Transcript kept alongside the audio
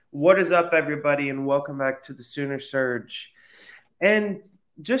What is up, everybody, and welcome back to the Sooner Surge. And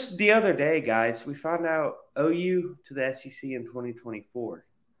just the other day, guys, we found out OU to the SEC in 2024.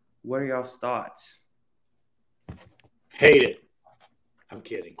 What are y'all's thoughts? Hate it. I'm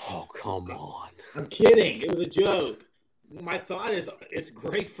kidding. Oh, come on. I'm kidding. It was a joke. My thought is it's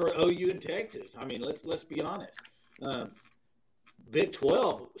great for OU and Texas. I mean, let's be honest. Big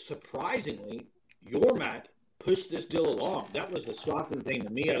 12, surprisingly, Yormark pushed this deal along. That was the shocking thing to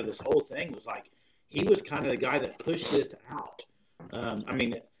me out of this whole thing was like he was kind of the guy that pushed this out. I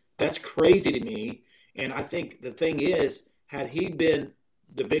mean, that's crazy to me. And I think the thing is, had he been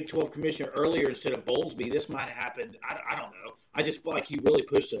the Big 12 commissioner earlier instead of Bowlesby, this might have happened. I don't know. I just feel like he really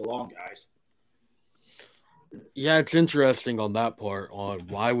pushed it along, guys. Yeah, it's interesting on that part on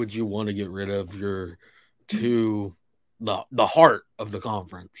why would you want to get rid of your the heart of the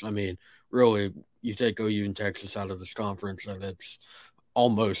conference. I mean, really, you take OU and Texas out of this conference and it's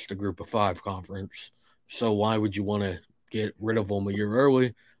almost a group of five conference. So why would you want to get rid of them a year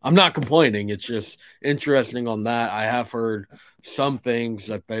early? I'm not complaining. It's just interesting on that. I have heard some things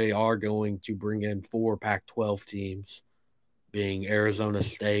that they are going to bring in 4 Pac-12 teams, being Arizona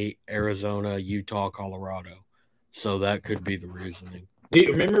State, Arizona, Utah, Colorado. So that could be the reasoning. Do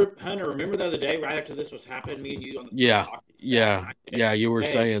you remember, Hunter? Remember the other day, right after this was happening, me and you on the phone? Yeah. You were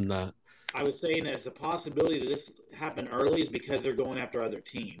saying that. I was saying as a possibility that this happened early is because they're going after other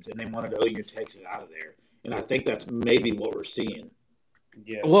teams and they wanted OU and Texas out of there, and I think that's maybe what we're seeing.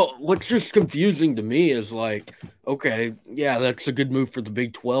 Yeah. Well, what's just confusing to me is like, okay, yeah, that's a good move for the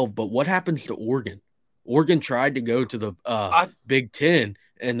Big 12, but what happens to Oregon? Oregon tried to go to the Big 10,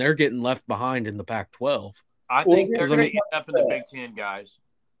 and they're getting left behind in the Pac-12. I think they're going to end up in the Big 10, guys.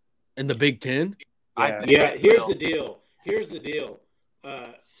 In the Big 10? Yeah. Here's the deal.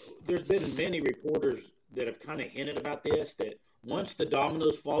 There's been many reporters that have kind of hinted about this, that once the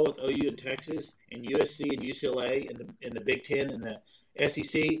dominoes fall with OU and Texas and USC and UCLA in the Big 10 and the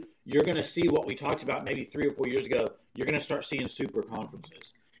SEC, you're going to see what we talked about maybe 3 or 4 years ago. You're going to start seeing super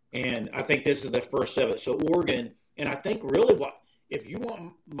conferences. And I think this is the first of it. So Oregon, and I think really if you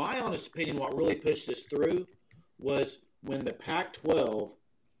want my honest opinion, what really pushed this through was when the Pac-12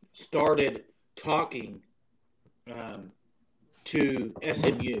 started talking to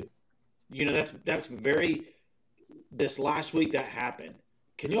SMU. You know, that's very – this last week that happened.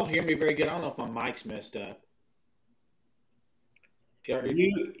 Can y'all hear me very good? I don't know if my mic's messed up.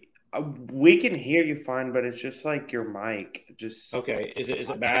 We can hear you fine, but it's just like your mic. Okay. Is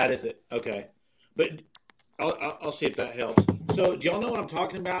it bad? Is it okay? But I'll see if that helps. So do y'all know what I'm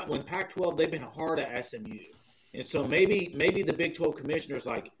talking about? When Pac-12, they've been hard at SMU, and so maybe the Big 12 commissioner's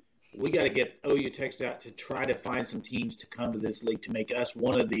like, we got to get OU Texas out to try to find some teams to come to this league to make us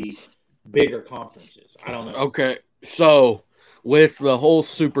one of the bigger conferences. I don't know. Okay, so with the whole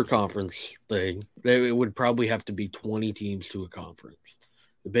super conference thing, it would probably have to be 20 teams to a conference.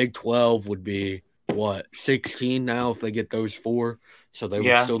 The Big 12 would be, 16 now if they get those 4. So they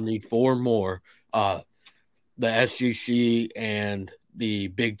would still need 4 more. The SEC and the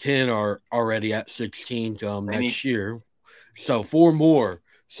Big 10 are already at 16 next year. So 4 more.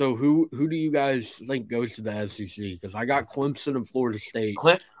 So who do you guys think goes to the SEC? Because I got Clemson and Florida State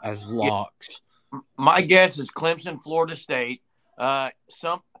as locks. My guess is Clemson, Florida State. I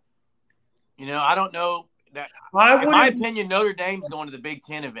don't know. In my opinion, Notre Dame's going to the Big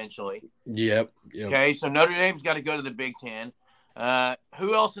 10 eventually. Yep. Okay, so Notre Dame's got to go to the Big 10.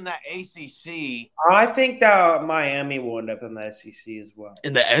 Who else in that ACC? I think that Miami will end up in the SEC as well.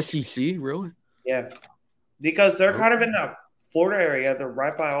 In the SEC, really? Yeah, because they're kind of in that Florida area. They're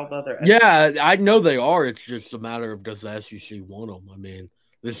right by all the other. Yeah, I know they are. It's just a matter of does the SEC want them? I mean,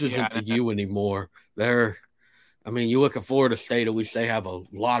 this isn't the U anymore. You look at Florida State, at least they have a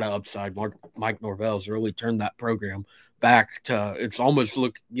lot of upside. Mike Norvell's really turned that program back to – it's almost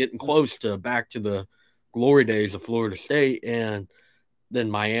getting close to back to the glory days of Florida State. And then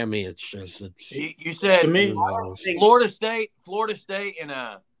Miami, it's just – You said Florida State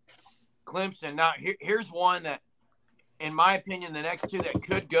and Clemson. Now, here's one that, in my opinion, the next 2 that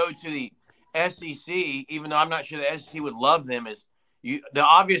could go to the SEC, even though I'm not sure the SEC would love them, is the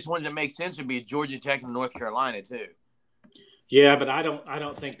obvious ones that make sense would be Georgia Tech and North Carolina too. Yeah, but I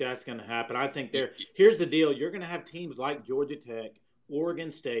don't think that's going to happen. I think here's the deal: you're going to have teams like Georgia Tech, Oregon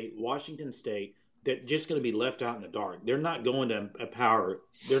State, Washington State that just going to be left out in the dark. They're not going to a power.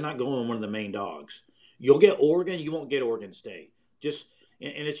 They're not going one of the main dogs. You'll get Oregon, you won't get Oregon State. And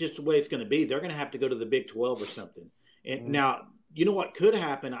it's just the way it's going to be. They're going to have to go to the Big 12 or something. And now, you know what could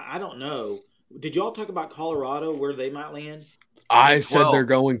happen? I don't know. Did y'all talk about Colorado, where they might land? I said they're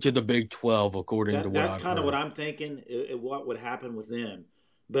going to the Big 12, according to what that's kind of what I'm thinking. What would happen with them?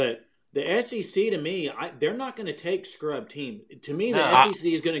 But the SEC, to me, they're not going to take scrub team. To me, the No,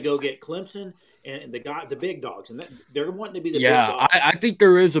 SEC is going to go get Clemson and the big dogs, and they're wanting to be the big Yeah, dogs. I think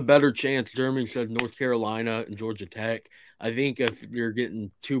there is a better chance. Jeremy says North Carolina and Georgia Tech. I think if you're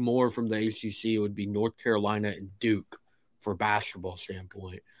getting two more from the ACC, it would be North Carolina and Duke for basketball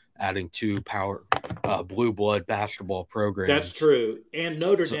standpoint, adding two power blue blood basketball programs. That's true. And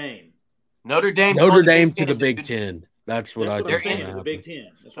Notre Dame. Notre Dame to the Big Ten. That's what I'm saying. Happen. The Big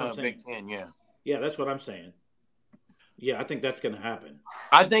Ten. That's what I'm saying. Big Ten, yeah. Yeah, that's what I'm saying. Yeah, I think that's going to happen.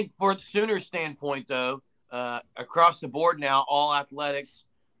 I think for the Sooners standpoint, though, across the board now, all athletics,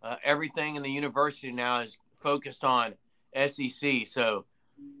 everything in the university now is focused on SEC. So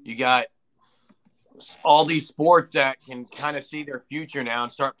you got all these sports that can kind of see their future now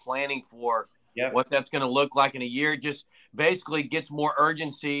and start planning for what that's going to look like in a year. Just basically gets more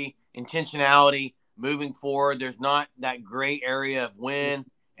urgency, intentionality moving forward. There's not that gray area of when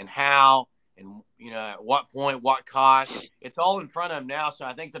and how and, at what point, what cost. It's all in front of them now. So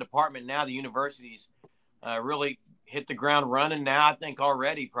I think the department now, the universities really hit the ground running now, I think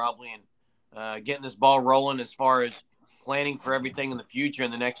already probably, and getting this ball rolling as far as planning for everything in the future in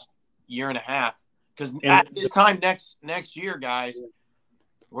the next year and a half. Because at this time next year, guys,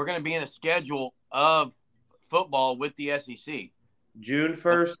 we're going to be in a schedule of football with the SEC. June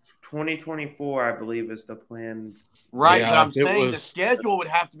 1st, 2024, I believe, is the plan. Right, but I'm saying the schedule would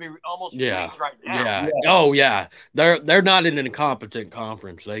have to be almost released right now. Yeah. Oh, yeah. They're not in an incompetent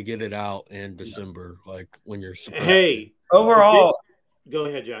conference. They get it out in December, like when you're supposed to. Overall, go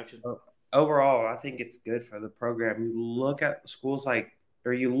ahead, Jackson. Overall, I think it's good for the program. You look at schools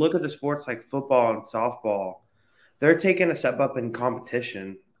you look at the sports like football and softball, they're taking a step up in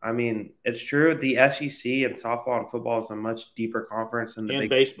competition. I mean, it's true. The SEC and softball and football is a much deeper conference than the big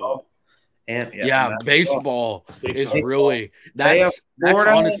baseball. And baseball is really that's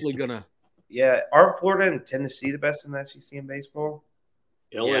honestly gonna. Yeah, aren't Florida and Tennessee the best in the SEC in baseball?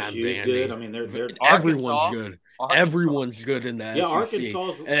 LSU is good. I mean, they're everyone's good. Everyone's good in that. Yeah,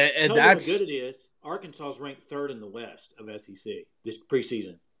 Arkansas's and that's how good it is. Arkansas's ranked third in the West of SEC this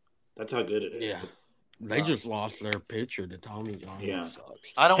preseason. That's how good it is. Yeah. They just lost their pitcher to Tommy John. Yeah.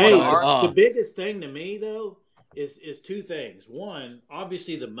 I don't want to the biggest thing to me, though, is two things. One,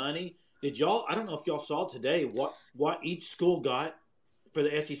 obviously the money. I don't know if y'all saw today what each school got for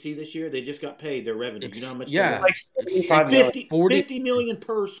the SEC this year. They just got paid their revenue. You know how much? Yeah. Like 50 million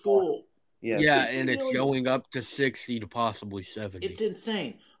per school. Yeah, and it's going up to 60 to possibly 70. It's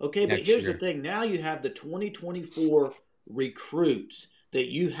insane. Okay, but here's the thing. Now you have the 2024 recruits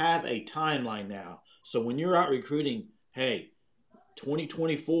that you have a timeline now. So when you're out recruiting,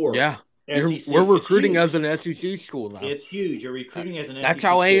 2024. Yeah. SEC, we're recruiting as an SEC school now. It's huge. You're recruiting as an SEC That's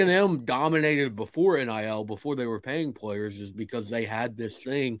how A&M dominated before NIL, before they were paying players, is because they had this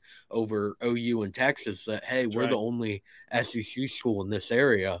thing over OU and Texas that, we're the only SEC school in this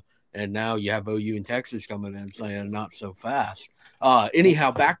area. And now you have OU and Texas coming in saying not so fast.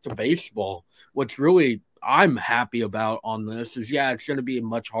 Anyhow, back to baseball. What's really I'm happy about on this is, it's going to be a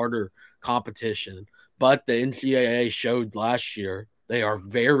much harder competition. But the NCAA showed last year they are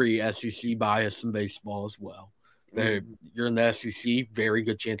very SEC biased in baseball as well. You're in the SEC, very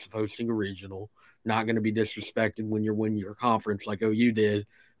good chance of hosting a regional. Not going to be disrespected when you're winning your conference like OU did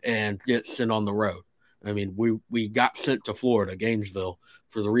and get sent on the road. I mean, we got sent to Florida, Gainesville,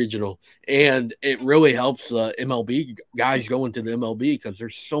 for the regional, and it really helps the MLB guys going to the MLB because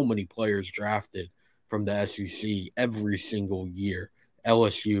there's so many players drafted from the SEC every single year.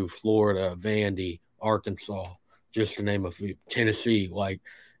 LSU, Florida, Vandy, Arkansas, just to name a few, Tennessee.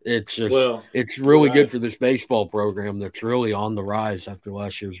 It's just it's really good for this baseball program that's really on the rise after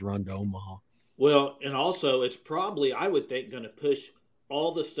last year's run to Omaha. Well, and also it's probably, I would think, going to push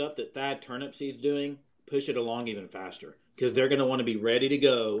all the stuff that Thad Turnipseed's doing, push it along even faster because they're going to want to be ready to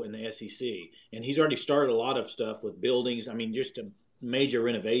go in the SEC. And he's already started a lot of stuff with buildings. I mean, just major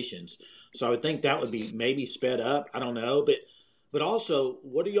renovations. So I would think that would be maybe sped up. I don't know, but also,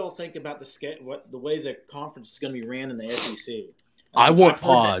 what do y'all think about the way the conference is going to be ran in the SEC? I want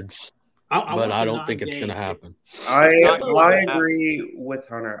pods, but I don't think it's going to happen. I agree with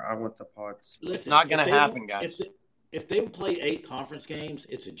Hunter. I want the pods. Listen, it's not going to happen, guys. If they play 8 conference games,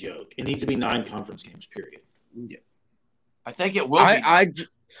 it's a joke. It needs to be 9 conference games, period. Yeah. I think it will be.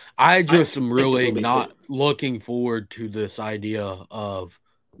 I just am really not looking forward to this idea of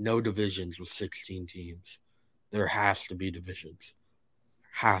no divisions with 16 teams. There has to be divisions.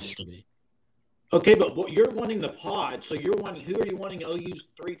 Has to be. Okay, but you're wanting the pod, so who are you wanting OU's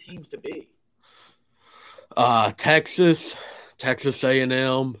 3 teams to be? Texas A&M,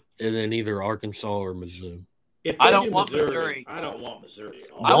 and then either Arkansas or Mizzou. If I they don't do want Missouri, Missouri. I don't want Missouri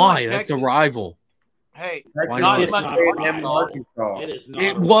at all. I want Why? That's a Texas. rival. Hey, Texas not as It's much not as a Arkansas. Arkansas. It is not.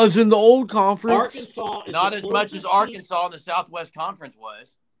 It a was in the old conference. Arkansas is Not the as much as closest team. Arkansas in the Southwest Conference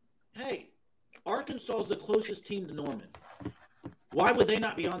was. Hey, Arkansas is the closest team to Norman. Why would they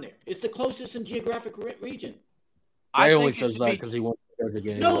not be on there? It's the closest in geographic region. I only think it says should that be- because he wants to go to the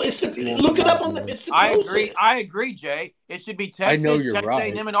game. No, it's the look it up on the. It's the I closest. agree. I agree, Jay. It should be Texas, know you're Texas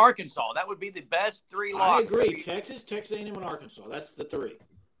right. A&M, and Arkansas. That would be the best three I locks. agree. Texas, Texas A&M, and Arkansas. That's the three.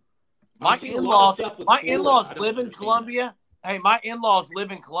 My I've seen a lot of in-laws, stuff with my Florida. in-laws I don't live in understand Columbia. Hey, my in-laws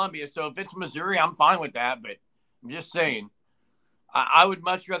live in Columbia, so if it's Missouri, I'm fine with that. But I'm just saying, I would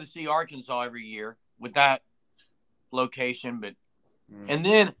much rather see Arkansas every year with that location. But and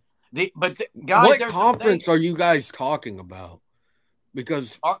then guys, What there's conference are you guys talking about?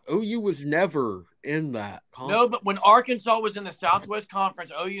 Because Ar- OU was never in that conference. No, but when Arkansas was in the Southwest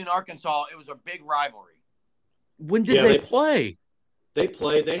Conference, OU and Arkansas, it was a big rivalry. When did Yeah, they they- play? They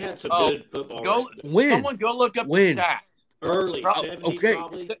played. They had some good football. Go, When? someone go look up When? the stats. Early Pro- 70s, okay.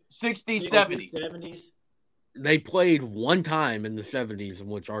 probably. 60s, 70s. 70s. They played one time in the 70s in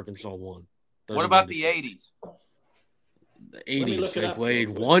which Arkansas won. What about the 80s? The Let me 80s, look it they up played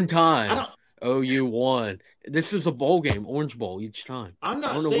real quick. one I time. don't. OU won. This is a bowl game, Orange Bowl each time. I'm I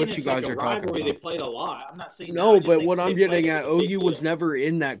not don't know saying what it's you like guys a are talking rivalry. They about. played a lot. I'm not saying. No, that. I just but think what they I'm played, getting it at, was a big OU was deal. never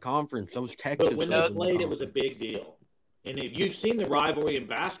in that conference. That was Texas. But when that was they in the played, it was a conference. big deal. And if you've seen the rivalry in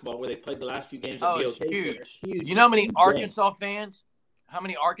basketball where they played the last few games Oh, at it's BOK huge. Center, it's huge. You know how many Huge Arkansas fans? How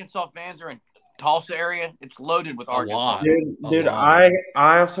many Arkansas fans are in Tulsa area? It's loaded with A Arkansas. lot. Dude, lot.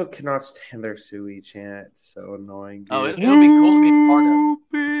 I also cannot stand their Suey chant. It's so annoying, dude. Oh, it'll be cool to be a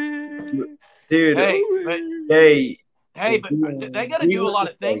part of. Dude, Hey, but they got to do a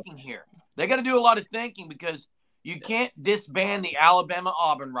lot of thinking here. They got to do a lot of thinking because you can't disband the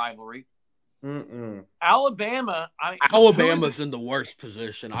Alabama-Auburn rivalry. Alabama, Alabama's in the worst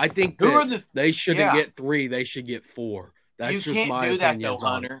position. I think they shouldn't get 3. They should get 4. That's you just can't my do that opinion. though,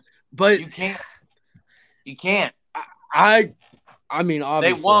 Hunter. But you can't. You can't. I mean,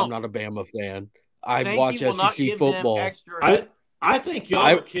 obviously, won't. I'm not a Bama fan. I Sankey watch will not SEC give them football. extra. I think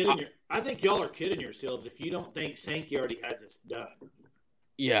y'all are kidding. I think y'all are kidding yourselves if you don't think Sankey already has this done.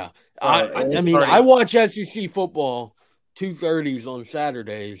 Yeah, I mean, I watch SEC football 2:30s on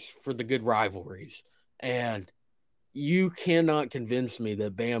Saturdays for the good rivalries, and you cannot convince me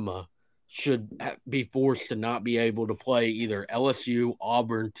that Bama should be forced to not be able to play either LSU,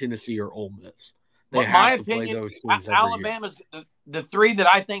 Auburn, Tennessee, or Ole Miss. They have my to play opinion, those teams every Alabama's the 3 that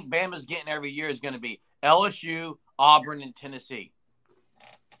I think Bama's getting every year is going to be LSU, Auburn, and Tennessee.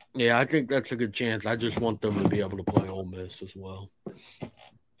 Yeah, I think that's a good chance. I just want them to be able to play Ole Miss as well.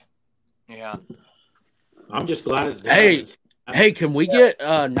 Yeah. I'm just glad it's done. Hey, can we get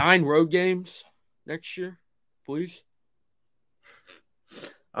 9 road games next year, please?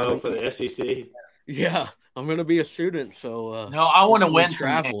 Oh, for the SEC? Yeah, I'm going to be a student, so no, I want to win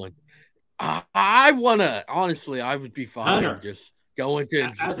traveling. I want to, honestly, I would be fine Hunter, just going to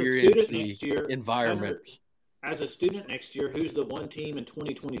as a experience student the next year, environment. Hunter, as a student next year, who's the one team in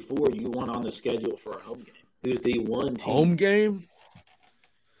 2024 you want on the schedule for a home game? Who's the one team? Home game?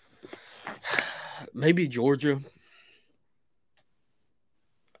 Maybe Georgia.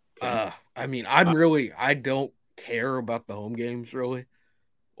 Okay. I mean, I don't care about the home games, really.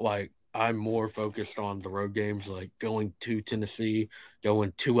 Like, I'm more focused on the road games, like going to Tennessee,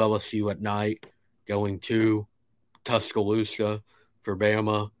 going to LSU at night, going to Tuscaloosa for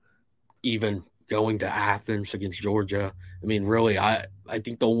Bama, even going to Athens against Georgia. I mean, really, I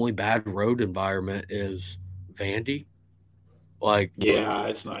think the only bad road environment is Vandy. Like, yeah,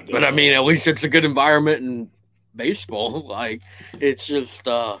 it's not good. But I mean, at least it's a good environment in baseball. Like, it's just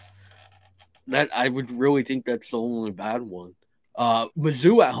that I would really think that's the only bad one.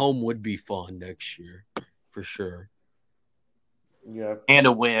 Mizzou at home would be fun next year, for sure. Yeah, and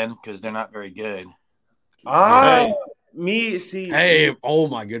a win because they're not very good. Hey, oh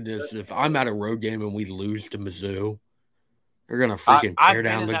my goodness! If I'm at a road game and we lose to Mizzou, they're gonna freaking tear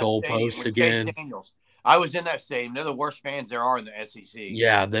down the goalpost again. I was in that stadium. They're the worst fans there are in the SEC.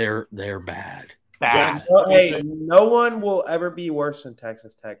 Yeah, they're bad. Bad. Hey, no one will ever be worse than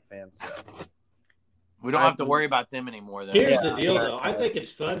Texas Tech fans. So. We don't have to worry about them anymore. Though. Here's the deal, though. I think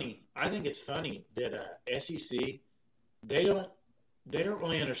it's funny that SEC they don't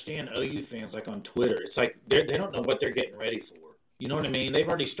really understand OU fans like on Twitter. It's like they don't know what they're getting ready for. You know what I mean? They've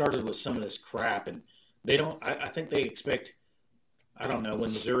already started with some of this crap, and they don't. I think they expect. I don't know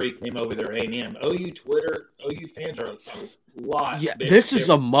when Missouri came over their A&M. OU fans are a lot. Yeah, this is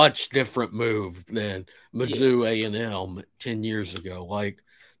a much different move than Mizzou A&M 10 years ago. Like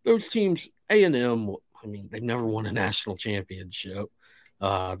those teams, A&M I mean, they've never won a national championship.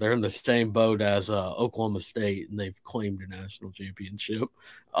 They're in the same boat as Oklahoma State, and they've claimed a national championship.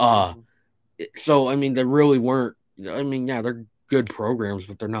 So, I mean, they really weren't. I mean, yeah, they're good programs,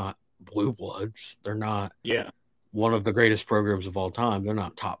 but they're not blue bloods. They're not one of the greatest programs of all time. They're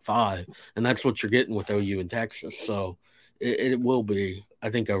not top 5. And that's what you're getting with OU and Texas. So it will be, I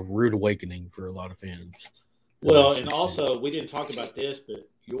think, a rude awakening for a lot of fans. Well, and also, we didn't talk about this, but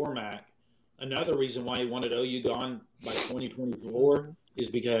your Mac, another reason why he wanted OU gone by 2024 is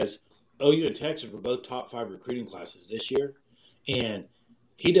because OU and Texas were both top 5 recruiting classes this year. And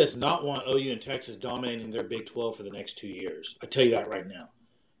he does not want OU and Texas dominating their Big 12 for the next 2 years. I tell you that right now.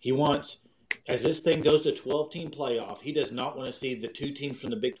 He wants, as this thing goes to 12-team playoff, he does not want to see the 2 teams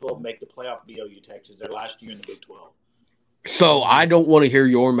from the Big 12 make the playoff be OU Texas, their last year in the Big 12. So I don't want to hear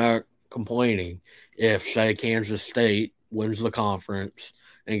your Mac complaining if, say, Kansas State wins the conference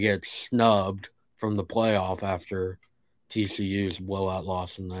and gets snubbed from the playoff after TCU's blowout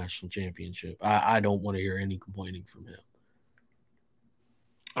loss in the national championship. I don't want to hear any complaining from him.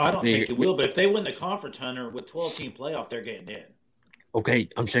 I don't think it will, but if they win the conference, Hunter, with 12-team playoff, they're getting in. Okay,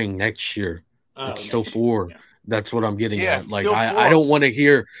 I'm saying next year. It's still next 4. year, yeah. That's what I'm getting at. Like still I don't want to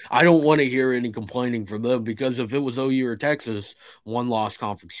hear any complaining from them, because if it was OU or Texas, one loss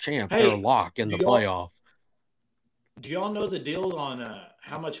conference champ, they're locked in the playoff. Do y'all know the deal on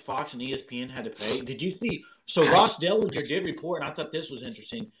how much Fox and ESPN had to pay? Did you see? So Ross Dellinger did report, and I thought this was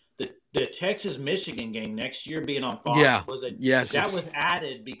interesting. The Texas-Michigan game next year being on Fox that was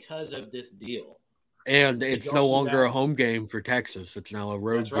added because of this deal. And it's no longer a home game for Texas. It's now a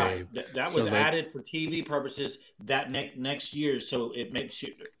road game. That was added for TV purposes that next year, so it makes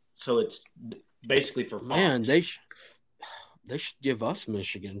you so it's basically for Fox. Man, they should give us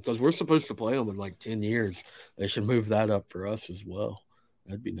Michigan, because we're supposed to play them in like 10 years. They should move that up for us as well.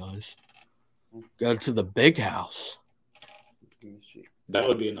 That'd be nice. Go to the big house. That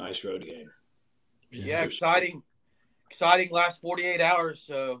would be a nice road game. Yeah, exciting last 48 hours.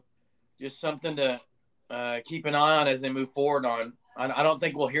 So just something to keep an eye on as they move forward on. I don't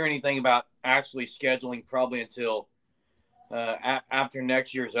think we'll hear anything about actually scheduling probably until after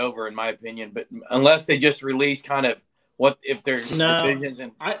next year's over, in my opinion. But unless they just release kind of what if there's divisions.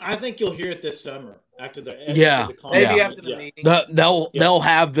 And I think you'll hear it this summer after the after the meeting. They'll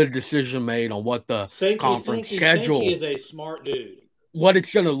have the decision made on what the conference schedule is. A smart dude. What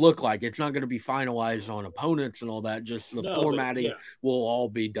it's going to look like. It's not going to be finalized on opponents and all that. Just the formatting will all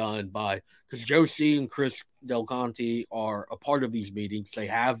be done by, because Joe C. and Chris Del Conte are a part of these meetings. They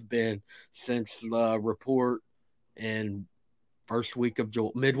have been since the report in first week of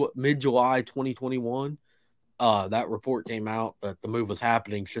mid-July 2021. That report came out that the move was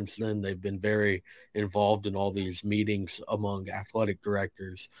happening. Since then, they've been very involved in all these meetings among athletic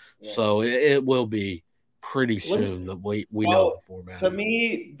directors. Yeah. So it will be pretty soon that we know the format. To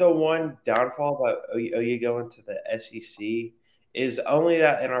me, the one downfall about OU going to the SEC is only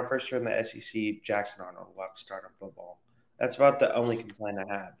that in our first year in the SEC, Jackson Arnold will have to start on football. That's about the only complaint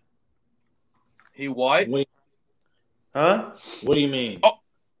I have. He what? Huh? What do you mean? Oh.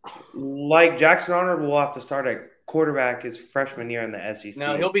 Like Jackson Arnold will have to start a quarterback his freshman year in the SEC.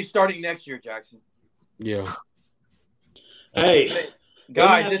 No, he'll be starting next year, Jackson. Yeah. Hey,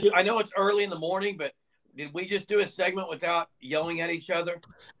 guys, I know it's early in the morning, but did we just do a segment without yelling at each other?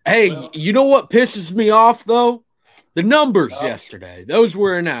 Hey, you know what pisses me off, though? The numbers yesterday. Those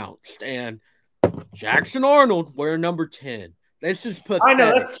were announced. And Jackson Arnold wearing number 10. This is pathetic. I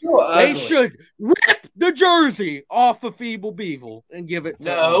know, that's so ugly. They should rip the jersey off of Feeble Beevil and give it to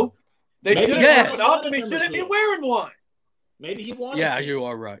him. They should. Yes. He shouldn't be wearing one. Maybe he wanted to. You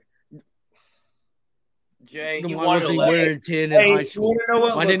are right. Jay, he wanted to wear 10 in high school.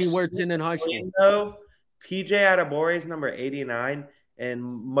 Why didn't he wear 10 in high school? Though? PJ Adebawore is number 89, and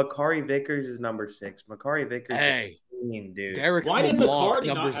Makari Vickers is number 6. Makari Vickers is 16, dude. Why did McCarty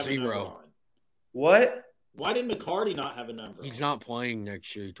not have 0. A number on? What? Why did McCarty not have a number? He's not playing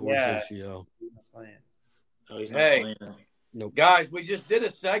next year towards ACL. He's not playing. Oh, he's not playing. Nope. Guys, we just did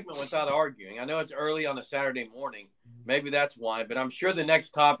a segment without arguing. I know it's early on a Saturday morning. Maybe that's why, but I'm sure the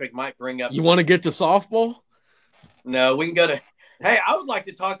next topic might bring up. You want to get to softball? No, we can go to. Hey, I would like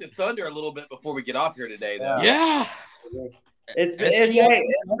to talk to Thunder a little bit before we get off here today, though. Yeah. It's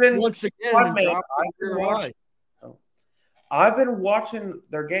been once again. I've been watching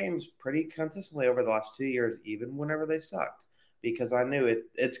their games pretty consistently over the last 2 years, even whenever they sucked, because I knew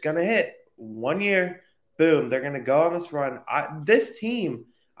it's going to hit 1 year. Boom, they're going to go on this run. This team,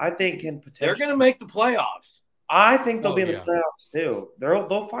 I think, can potentially. They're going to make the playoffs. I think they'll be in the playoffs too.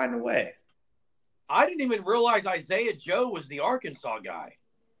 They'll find a way. I didn't even realize Isaiah Joe was the Arkansas guy.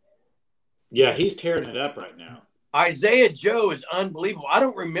 Yeah, he's tearing it up right now. Isaiah Joe is unbelievable. I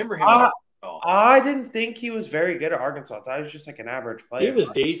don't remember him. I didn't think he was very good at Arkansas. I thought he was just like an average player. He was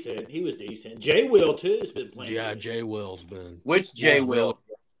decent. Jay Will, too, has been playing. Yeah, Jay Will's been. Which Jay Will?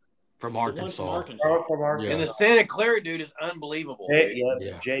 From Arkansas. From Arkansas. And the Santa Clara dude is unbelievable.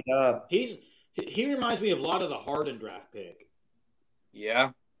 Yeah, J Dub. He reminds me of a lot of the Harden draft pick. Yeah.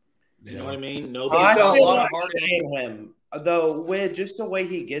 You know what I mean? I feel a lot of Harden in him. Though, with just the way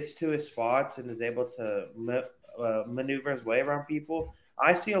he gets to his spots and is able to maneuver his way around people,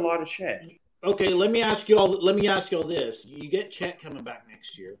 I see a lot of Shea. Okay, let me ask y'all this. You get Chet coming back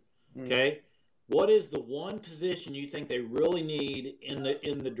next year. Okay? What is the one position you think they really need in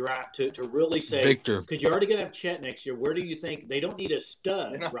the draft to really say Victor? Because you're already gonna have Chet next year. Where do you think they don't need a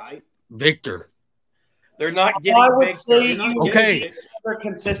stud, right? Victor. They're not getting Victor. Okay. A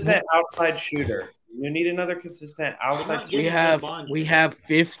consistent outside shooter. You need another consistent outside shooter. We have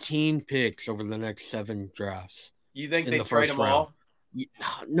 15 picks over the next 7 drafts. You think they trade them all?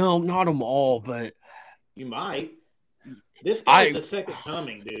 No, not them all, but you might. This guy's the second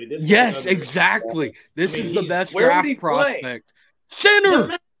coming, dude. Yes, exactly. This is the best draft prospect.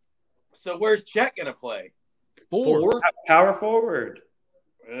 Center. So where's Chet going to play? 4. Power forward.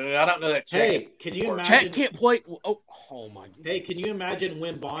 I don't know that Chet. Hey, can you imagine? Chet can't play. Oh my God. Hey, can you imagine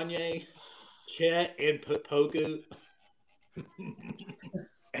when Bonnier, Chet, and Poku?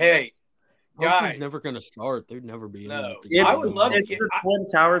 Hey, guys. Never going to start. They'd never be. No. I would love to get the Twin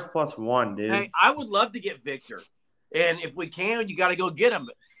Towers +1, dude. Hey, I would love to get Victor. And if we can, you got to go get him.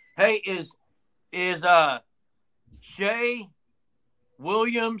 But, hey, is Shea,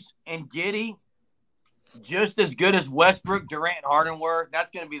 Williams, and Giddey just as good as Westbrook, Durant, and Harden were?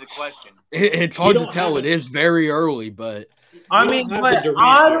 That's going to be the question. It's hard to tell. It is very early, but I mean, but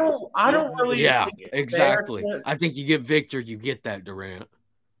I don't really. Yeah, exactly. I think you get Victor, you get that Durant.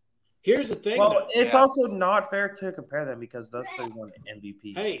 Here's the thing. Well, it's also not fair to compare them because those 3 won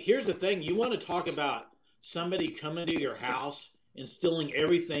MVPs. Hey, here's the thing. You want to talk about somebody coming to your house and stealing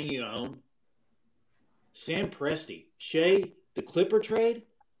everything you own? Sam Presti. Shea, the Clipper trade?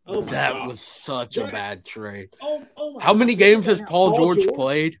 Oh, my that God. was such a bad trade. Oh my How many games has Paul George George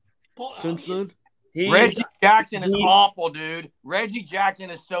played since then? Reggie Jackson is awful, dude. Reggie Jackson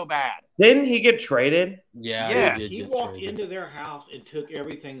is so bad. Didn't he get traded? Yeah. He walked into their house and took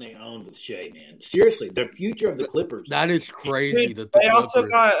everything they owned with Shea, man. Seriously, the future of the Clippers. That is crazy. They also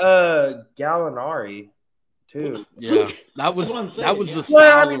got Gallinari, too. Yeah, that was the salary.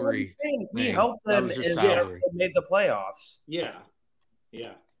 Well, I mean, he helped them and made the playoffs. Yeah.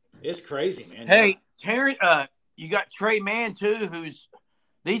 It's crazy, man. Hey, Terry, you got Trey Mann, too, who's –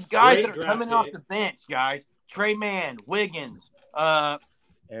 these guys that are coming off the bench, guys. Trey Mann, Wiggins. Aaron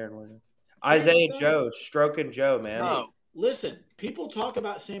Wiggins. Isaiah Joe, Stroking Joe, man. No. Listen, people talk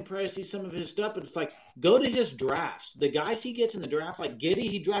about Sam Presti, some of his stuff, but it's like, go to his drafts. The guys he gets in the draft, like Giddey,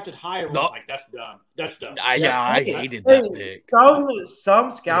 he drafted higher. No. Like, that's dumb. That's dumb. I hated that pick.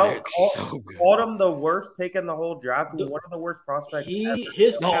 Some scout called him the worst pick in the whole draft. One of the worst prospects.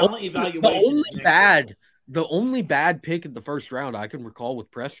 His talent evaluation. The only bad pick in the first round I can recall with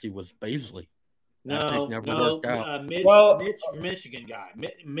Presti was Baisley. Mitch, Michigan guy.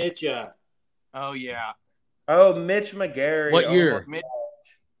 Mitch. Oh, yeah. Oh, Mitch McGary. What year?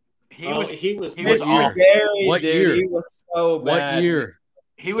 He was What year? He was so bad. What year?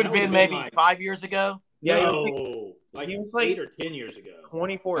 He would have been maybe 5 years ago. No, he was like 8 or 10 years ago.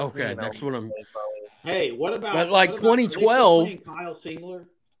 2014. Okay, that's what I'm. Hey, what about? But like 2012, Kyle Singler.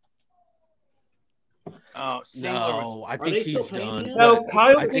 Oh, no, I think he's done. No,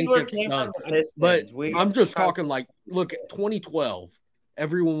 Kyle Singler came from the Pistons. But I'm just talking like, look, 2012,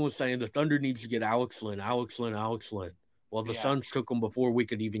 everyone was saying the Thunder needs to get Alex Len. Well, the Suns took him before we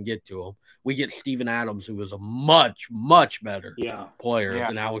could even get to him. We get Steven Adams, who was a much, much better player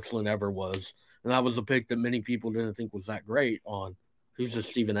than Alex Len ever was. And that was a pick that many people didn't think was that great on. He's a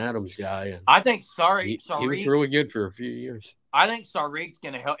Steven Adams guy. And I think he was really good for a few years. I think Sariq's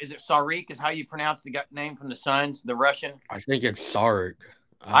going to help. Is it Sariq is how you pronounce the name from the Suns, the Russian? I think it's Sariq.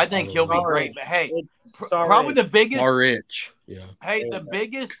 I think he'll be great. But, hey, probably the biggest – Saric, yeah. Hey, the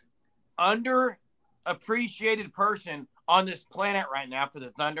biggest underappreciated person on this planet right now for the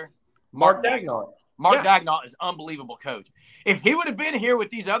Thunder, Mark Daigneault. Mark Daigneault is an unbelievable coach. If he would have been here with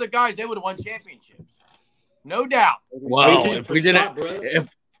these other guys, they would have won championships. No doubt. Well, if we didn't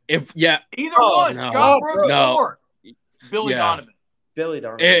 – Either one, no. Scott Brooks or Billy Donovan.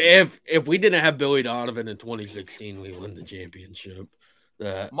 If we didn't have Billy Donovan in 2016, we win the championship.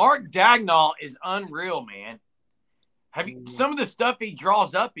 Mark Daigneault is unreal, man. Have you some of the stuff he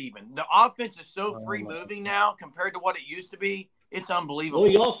draws up? Even the offense is so free moving now compared to what it used to be. It's unbelievable.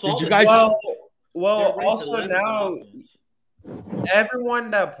 Well, y'all saw Did you this. guys- Well, They're ranked also 11th now on offense.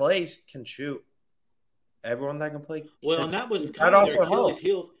 everyone that plays can shoot. Everyone that can play. Well, and that was That kind of also their Achilles helps.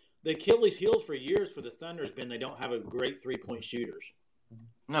 heel. The Achilles heels for years for the Thunder has been they don't have a great 3-point shooters.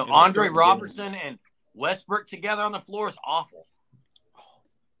 No, And they're Andre starting to get Robertson and Westbrook together on the floor is awful.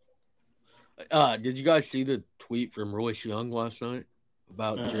 Did you guys see the tweet from Royce Young last night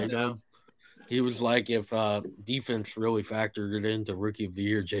about J-Dub? No. He was like, if defense really factored it into Rookie of the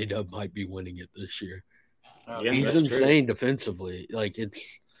Year, J-Dub might be winning it this year. Yeah, He's that's true. insane defensively. Like,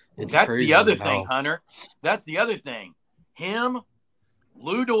 it's That's crazy the other how- thing, Hunter. That's the other thing. Him,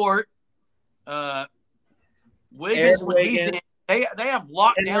 Lou Dort, Wiggins, Aaron when he's Wiggins. in, they have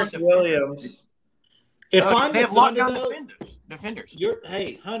locked down Henry defenders. Williams. If I'm They the have locked Thunder, down though, defenders.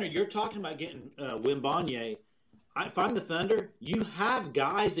 hey, Hunter, you're talking about getting Wembanyama. If I'm the Thunder, you have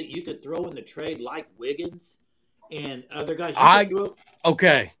guys that you could throw in the trade like Wiggins and other guys. You could throw.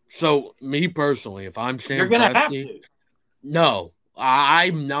 Okay, so me personally, if I'm Sam You're going to have Presti, to. no,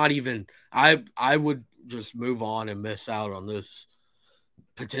 I'm not even. I would just move on and miss out on this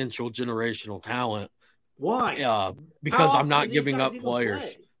potential generational talent. Why? Because How I'm not often do these giving guys up even players.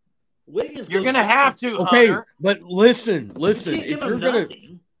 play? Wiggins You're goes going to back. have to, Okay, Hunter. but listen. You can't If give you're them gonna,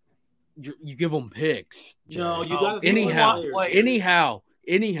 nothing. you give them picks. No, Jerry. you got to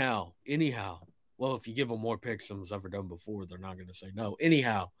Anyhow. Well, if you give them more picks than was ever done before, they're not going to say no.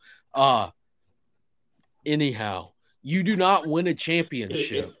 Anyhow, you do not win a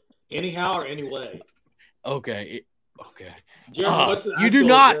championship. Anyhow or anyway. Okay. Jeremy, what's the You do actual,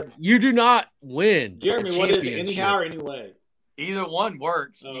 not. Jeremy? You do not win. Jeremy, a what is it? championship. Anyhow or anyway? Either one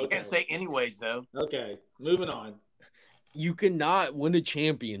works. Oh, You okay. can't say anyways, though. Okay, moving on. You cannot win a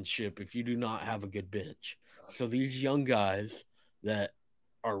championship if you do not have a good bench. So these young guys that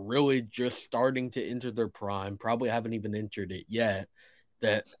are really just starting to enter their prime, probably haven't even entered it yet,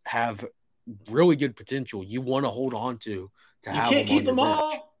 that have really good potential, you want to hold on to You have can't them keep on them your bench.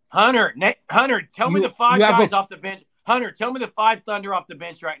 all. Hunter, tell me You- the five you have guys a- off the bench. Hunter, tell me the 5 Thunder off the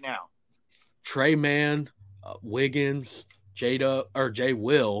bench right now. Trey Mann, Wiggins, Jay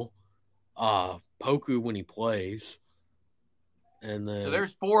Will, Poku when he plays, and then So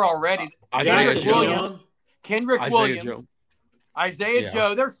there's 4 already. Isaiah Jackson Joe. Young. Kendrick Isaiah Williams, Joe. Isaiah Yeah.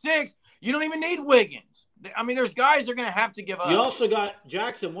 Joe. There's 6. You don't even need Wiggins. I mean, there's guys they're going to have to give up. You also got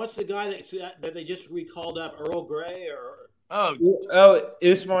Jackson. What's the guy that they just recalled up? Earl Gray or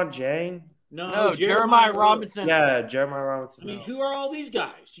Usman Jang. No, Jeremiah Robinson. Yeah, Jeremiah Robinson. I mean, who are all these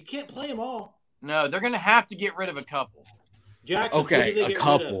guys? You can't play them all. No, they're going to have to get rid of a couple. Jackson. Okay, who do they a get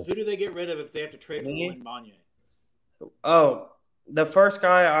couple. Rid of? Who do they get rid of if they have to trade for Me? Wembanyama? Oh, the first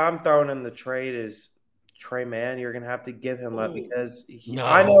guy I'm throwing in the trade is Trey Mann. You're gonna have to give him up Ooh. because No.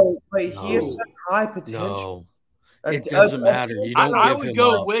 I know, but he No. has such high potential. No, it doesn't matter. You don't I give would him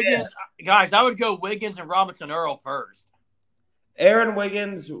go up. Wiggins. Guys, I would go Wiggins and Robinson Earl first. Aaron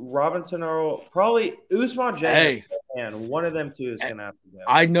Wiggins, Robinson Earl, probably Usman Jang. Hey. And one of them two is gonna have to go.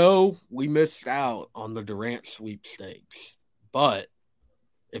 I know we missed out on the Durant sweepstakes, but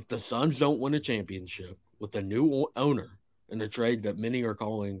if the Suns don't win a championship with a new owner in a trade that many are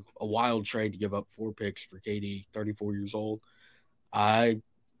calling a wild trade to give up 4 picks for KD, 34 years old, I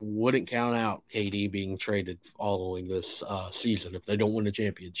wouldn't count out KD being traded following this season if they don't win a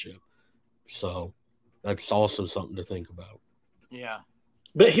championship. So that's also something to think about. Yeah.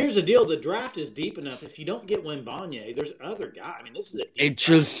 But here's the deal: the draft is deep enough. If you don't get Wembanyama, there's other guys. I mean, this is a deep It draft.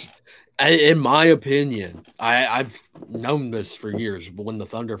 just, in my opinion, I've known this for years, but when the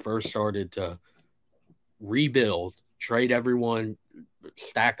Thunder first started to rebuild, trade everyone,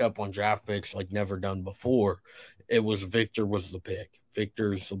 stack up on draft picks like never done before, it was Victor was the pick.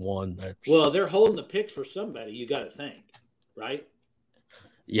 Victor's the one that's Well, they're holding the picks for somebody. You got to think, right?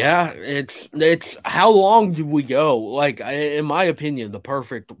 yeah. It's how long do we go? Like in my opinion, the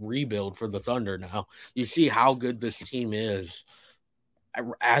perfect rebuild for the Thunder. Now you see how good this team is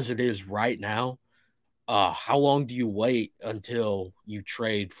as it is right now. How long do you wait until you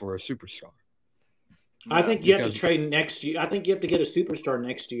trade for a superstar? I think you have to Because- trade next year. I think you have to get a superstar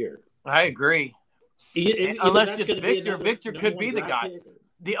next year. I agree. Either Unless that's it's gonna be Victor. another Victor number could be one the draft guy. pick or-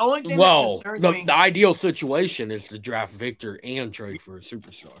 The only thing Well, that concerns the me. ideal situation is to draft Victor and trade for a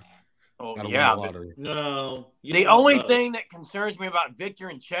superstar. Oh, Gotta yeah, win the but lottery. No. you the don't only know. thing that concerns me about Victor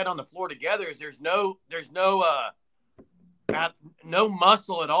and Chet on the floor together is there's no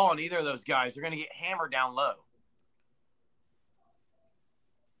muscle at all in either of those guys. They're going to get hammered down low.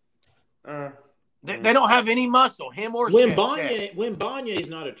 They don't have any muscle. Him or Chet. Wembanyama is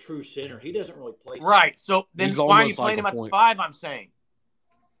not a true center. He doesn't really play center. Right. So then He's why are you almost playing like him a at the point. 5? I'm saying.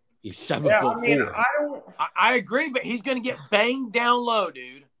 He's 7'4". I agree, but he's going to get banged down low,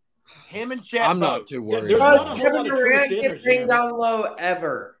 dude. Him and Chet. I'm not too worried. There's not a whole lot of true Durant centers. gets banged down low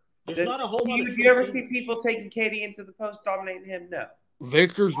ever. There's not a whole lot of Do true you ever centers. see people taking KD into the post, dominating him? No.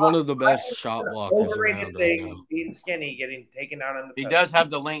 Victor's one of the best shot blockers Overrated around right thing, now. being skinny, getting taken out on the He post. does have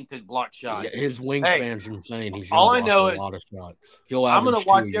the length to block shots. Yeah, his wingspan's insane. He's all gonna I know block is a lot of shots. He'll I'm going average to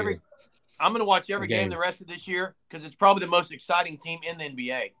watch 2 a every. year. I'm going to watch every game game the rest of this year because it's probably the most exciting team in the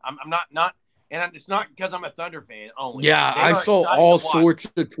NBA. I'm not, and it's not because I'm a Thunder fan only. Yeah, They I are saw exciting all to watch. sorts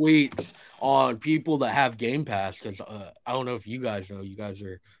of tweets on people that have Game Pass because I don't know if you guys know. You guys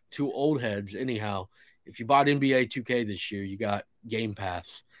are two old heads. Anyhow, if you bought NBA 2K this year, you got Game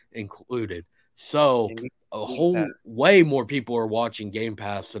Pass included. So way more people are watching Game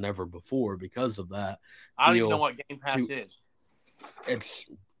Pass than ever before because of that. I don't even know what Game Pass is.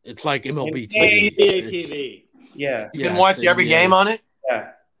 It's like MLB TV. TV. TV. Yeah. You can watch every game on it?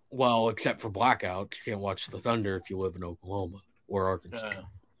 Yeah. Well, except for blackouts. You can't watch the Thunder if you live in Oklahoma or Arkansas.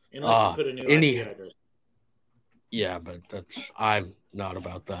 Unless you put a new IP address. Yeah, but I'm not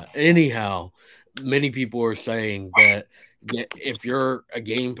about that. Anyhow, many people are saying that if you're a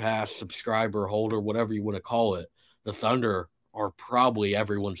Game Pass subscriber, holder, whatever you want to call it, the Thunder are probably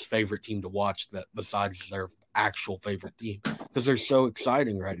everyone's favorite team to watch that besides their actual favorite team because they're so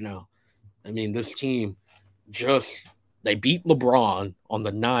exciting right now. I mean, this team they beat LeBron on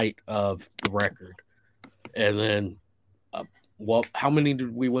the night of the record. And then, how many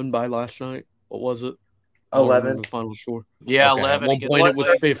did we win by last night? What was it? 11. The final score? Yeah, okay, 11. At one point, it was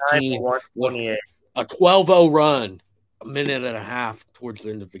 15. 128. A 12-0 run, a minute and a half towards the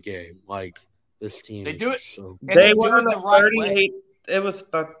end of the game. Like, this team. They do it. So... They won the right 38. Way. It was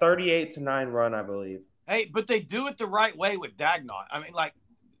a 38-9 run, I believe. Hey, but they do it the right way with Dagnall. I mean, like,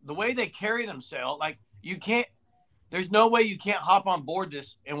 the way they carry themselves, like, you can't – there's no way you can't hop on board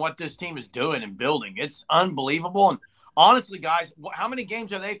this and what this team is doing and building. It's unbelievable. And honestly, guys, how many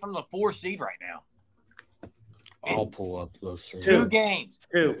games are they from the 4 seed right now? I'll pull up those three. 2 games.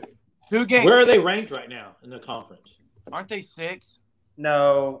 2 games. Where are they ranked right now in the conference? Aren't they 6?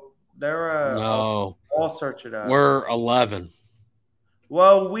 No. They're no. I'll search it up. We're 11.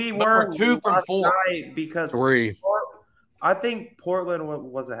 Well, we were 2 from 4 because 3. I think Portland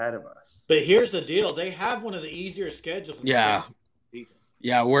was ahead of us. But here's the deal: they have one of the easier schedules. Yeah,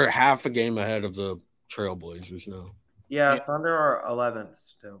 we're half a game ahead of the Trailblazers now. Yeah, Thunder are 11th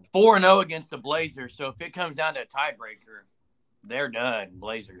still. 4-0 against the Blazers. So if it comes down to a tiebreaker, they're done.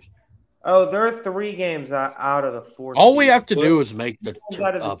 Blazers. Oh, they're 3 games out of the 4. All we have to do is make the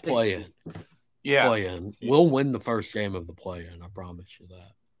play-in. Yeah. Play-in. We'll win the first game of the play-in. I promise you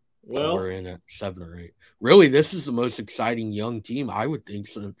that. Well, so we're in at 7 or 8. Really, this is the most exciting young team I would think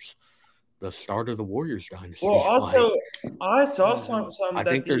since the start of the Warriors dynasty. Well, also, I saw something. I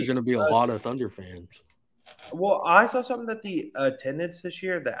think there's going to be a lot of Thunder fans. Well, I saw something that the attendance this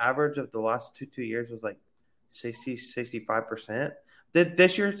year, the average of the last two years was like 65%.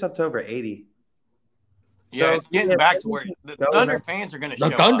 This year it's up to over 80. Yeah, it's getting back to where the Thunder fans are going to show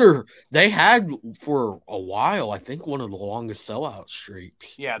up. The Thunder, they had for a while, I think, one of the longest sellout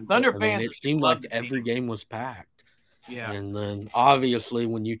streaks. Yeah, Thunder fans. It seemed like every game was packed. Yeah. And then, obviously,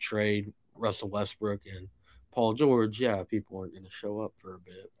 when you trade Russell Westbrook and Paul George, people aren't going to show up for a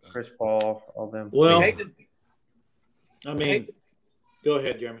bit. But... Chris Paul, all them. Well, go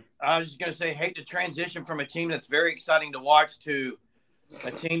ahead, Jeremy. I was just going to say, hate to transition from a team that's very exciting to watch to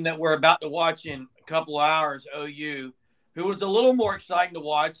a team that we're about to watch in a couple of hours, OU, who was a little more exciting to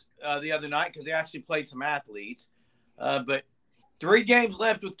watch the other night because they actually played some athletes. But 3 games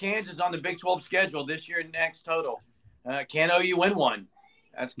left with Kansas on the Big 12 schedule this year and next total. Can OU win one?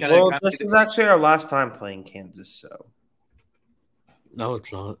 That's kind of. Well, this is actually our last time playing Kansas, so. No, it's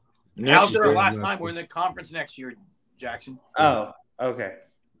not. How's it our last time? We're in the conference next year, Jackson. Oh, okay.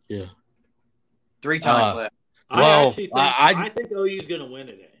 Yeah. 3 times left. I think OU's going to win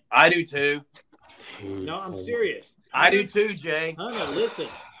today. I do too. No, I'm serious. I do too, Jay. No, listen.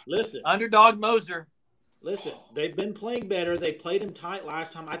 Underdog Moser. Listen, they've been playing better. They played him tight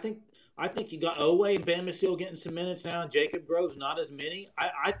last time. I think you got Owe and Bama Seal getting some minutes now. Jacob Groves not as many.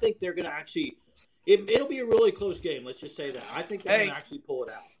 I think they're going to actually it'll be a really close game. Let's just say that. I think they're going to actually pull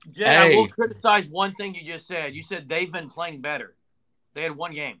it out. Jay, I will criticize one thing you just said. You said they've been playing better. They had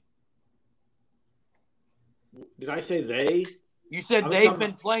 1 game. Did I say they? You said they've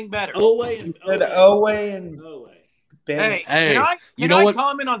been playing better. Owe and Hey, can I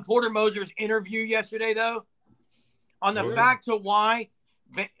comment on Porter Moser's interview yesterday, though? On the fact to why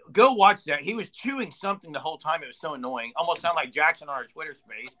 – go watch that. He was chewing something the whole time. It was so annoying. Almost sounded like Jackson on our Twitter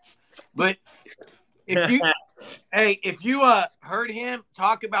space. But if you heard him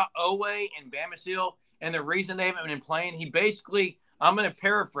talk about Owe and Bamisile and the reason they haven't been playing, he basically, I'm going to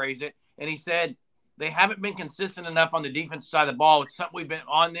paraphrase it, and he said they haven't been consistent enough on the defensive side of the ball. It's something we've been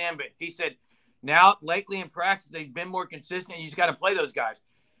on them, but he said now lately in practice they've been more consistent. You just got to play those guys.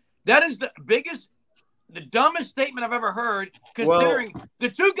 That is the dumbest statement I've ever heard, considering the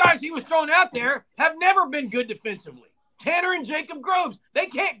two guys he was throwing out there have never been good defensively. Tanner and Jacob Groves, they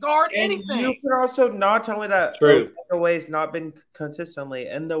can't guard anything. You can also not tell me that Owe's not been consistently.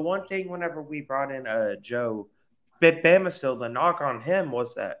 And the one thing whenever we brought in Joe Bamisile, the knock on him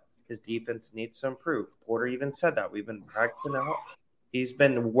was that his defense needs to improve. Porter even said that. We've been practicing it. He's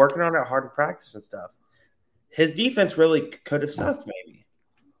been working on it hard in practice and stuff. His defense really could have sucked maybe.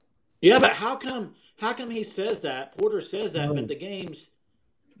 Yeah, but how come he says that? Porter says that, but the games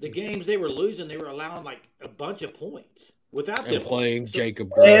they were losing, they were allowing like a bunch of points without them playing Jacob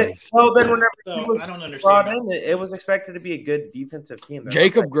Groves. Well, then whenever he was I don't understand brought in, it was expected to be a good defensive team.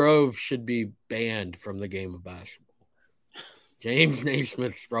 Jacob Groves should be banned from the game of basketball. James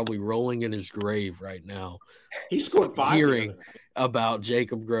Naismith's probably rolling in his grave right now. He scored 5. Hearing about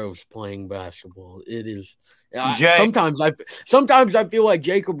Jacob Groves playing basketball, it is. Sometimes I feel like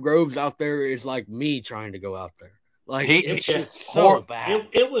Jacob Groves out there is like me trying to go out there. Like it's just so bad.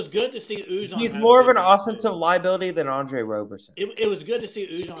 It was good to see Ujon. He's more of an offensive liability than Andre Roberson. It was good to see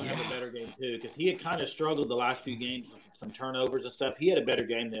Ujon have a better game too, because he had kind of struggled the last few games with some turnovers and stuff. He had a better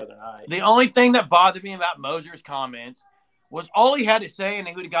game the other night. The only thing that bothered me about Moser's comments was all he had to say, and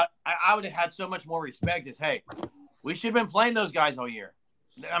he would have got. I would have had so much more respect. Is hey, we should have been playing those guys all year.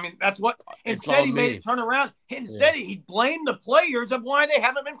 I mean, that's what. Instead, he made it turn around. Instead, he blamed the players of why they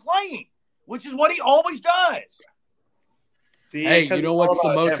haven't been playing, which is what he always does. Hey, you know what's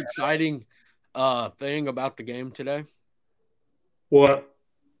the most exciting thing about the game today? What?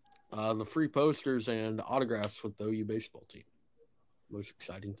 The free posters and autographs with the OU baseball team. Most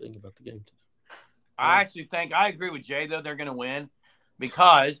exciting thing about the game today. I actually think I agree with Jay, though. They're going to win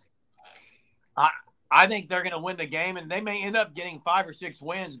because I think they're going to win the game, and they may end up getting 5 or 6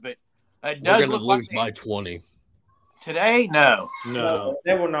 wins, but it does look lose like by 20. Today, no.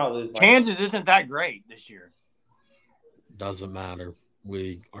 They will not lose. Kansas isn't that great this year. Doesn't matter.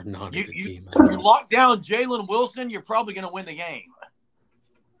 We are not a good team. You lock down Jalen Wilson, you're probably going to win the game.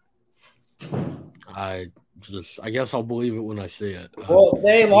 I guess I'll believe it when I see it. Well,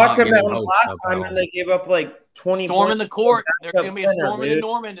 they locked him down last time, and they gave up like 20 storm in the court. There's going to be a storm in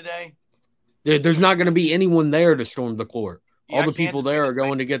Norman today. There's not going to be anyone there to storm the court. All the people there are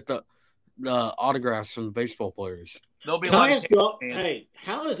going to get the autographs from the baseball players. They'll be hey,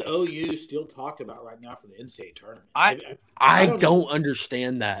 how is OU still talked about right now for the NCAA tournament? I don't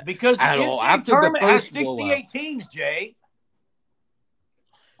understand that because the NCAA tournament has 68 teams, Jay.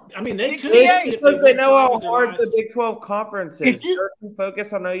 I mean, they could because they know how hard the Big 12 conference is. You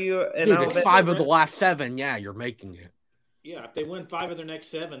focus on OU and Dude, 5 of the last 7. Yeah, you're making it. Yeah, if they win 5 of their next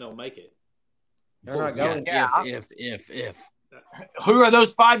 7, they'll make it. They're not going. Yeah, if. Who are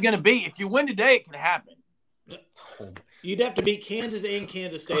those 5 going to be? If you win today, it can happen. You'd have to beat Kansas and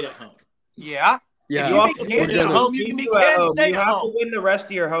Kansas State at home. Yeah. Yeah. You also Kansas at home. You can beat Kansas State at home. You have to win the rest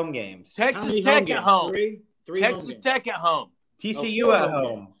of your home games. Texas Tech at home. Three Texas Tech at home. TCU at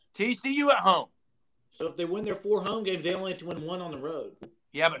home. TCU at home. So if they win their 4 home games, they only have to win 1 on the road.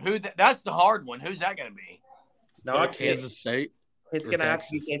 Yeah, but that's the hard one. Who's that going to be? Not Kansas State. It's going to have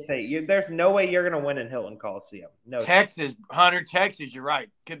to be Kansas State. There's no way you're going to win in Hilton Coliseum. No. Texas, Hunter, Texas. You're right.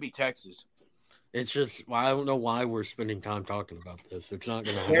 Could be Texas. It's just I don't know why we're spending time talking about this. It's not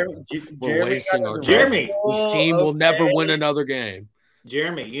going to happen. We're wasting our time. Jeremy, this team will never win another game.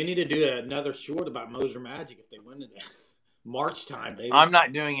 Jeremy, you need to do another short about Moser Magic if they win today. March time, baby. I'm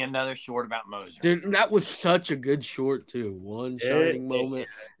not doing another short about Moser. Dude, that was such a good short too. One shining moment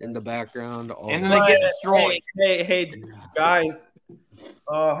in the background, and then they get destroyed. Hey, guys.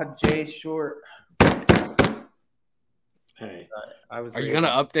 Oh, Jay Short. Hey, are you gonna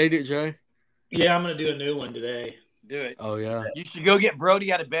update it, Jay? Yeah, I'm gonna do a new one today. Do it. Oh yeah. You should go get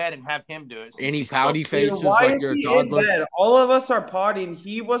Brody out of bed and have him do it. Any pouty faces? Why like is your he toddler? in bed? All of us are potting.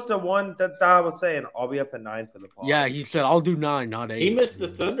 He was the one that I was saying, I'll be up at 9 for the pod. Yeah, he said I'll do 9, not 8. He missed the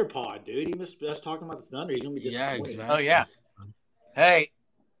Thunder pod, dude. He missed us talking about the Thunder. He's gonna be disappointed. Yeah, exactly. Oh yeah. Hey,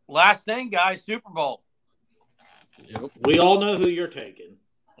 last thing, guys. Super Bowl. Yep. We all know who you're taking.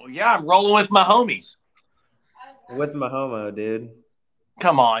 Well, yeah, I'm rolling with my homies. With Mahomo, dude.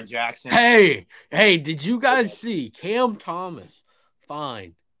 Come on, Jackson. Hey, did you guys see Cam Thomas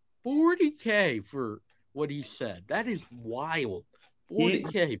fined $40,000 for what he said? That is wild.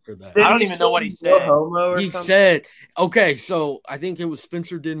 $40,000 for that. I don't even know what he said. He said, okay, so I think it was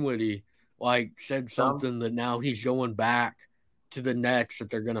Spencer Dinwiddie said something that now he's going back to the Nets, that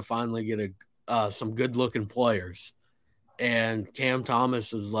they're going to finally get some good-looking players. And Cam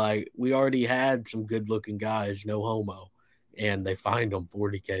Thomas is like, we already had some good-looking guys, no homo. And they fined him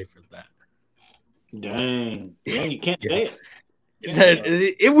 $40K for that. Dang, you can't say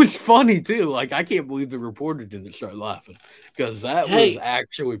it. It was funny too. I can't believe the reporter didn't start laughing, because that was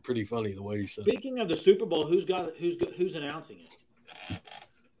actually pretty funny the way he said. Speaking of the Super Bowl, who's announcing it?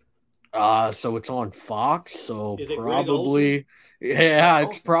 So it's on Fox. So is it probably,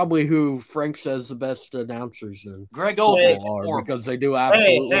 it's probably who Frank says the best announcers in. Greg Olsen are, because they do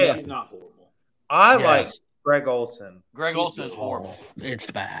absolutely. He's not horrible. I like Greg Olsen. Greg Olsen is horrible. It's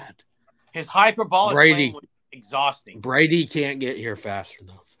bad. His hyperbolic playing was exhausting. Brady can't get here fast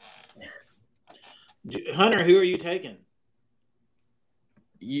enough. Hunter, who are you taking?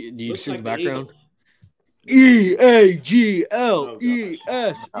 Do you see the background? Eagles.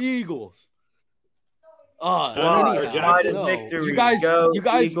 Eagles. Victory. You guys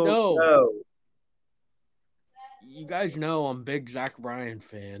Eagles, know. go. You guys know I'm a big Zach Bryan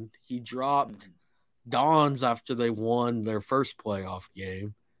fan. He dropped Dons after they won their first playoff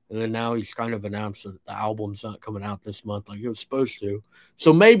game. And then now he's kind of announced that the album's not coming out this month like it was supposed to.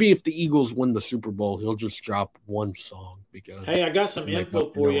 So maybe if the Eagles win the Super Bowl, he'll just drop one song. Because I got some info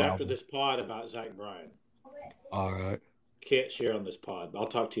for you after this pod about Zach Bryan. All right. Can't share on this pod. I'll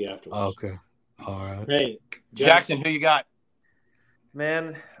talk to you afterwards. Okay. All right. Hey, Jackson, who you got?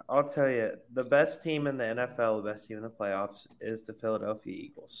 Man, I'll tell you, the best team in the NFL, the best team in the playoffs, is the Philadelphia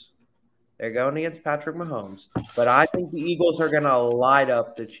Eagles. They're going against Patrick Mahomes, but I think the Eagles are going to light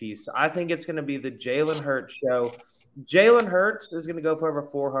up the Chiefs. I think it's going to be the Jalen Hurts show. Jalen Hurts is going to go for over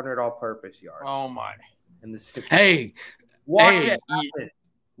 400 all-purpose yards. Oh, my. Watch it happen.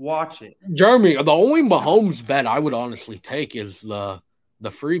 Watch it. Jeremy, the only Mahomes bet I would honestly take is the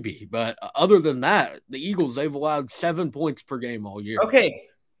freebie. But other than that, the Eagles, they've allowed 7 points per game all year. Okay,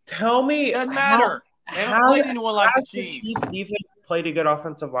 tell me. Doesn't matter. They haven't played anyone like the Chiefs. Defense played a good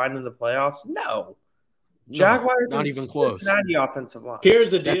offensive line in the playoffs? No. Jaguars not even close. Cincinnati offensive line.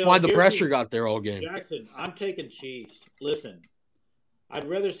 Here's the deal. That's why the pressure got there all game. Jackson, I'm taking Chiefs. Listen, I'd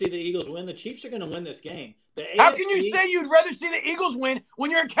rather see the Eagles win. The Chiefs are going to win this game. How can you say you'd rather see the Eagles win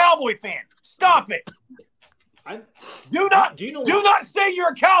when you're a Cowboy fan? Stop it. Do not say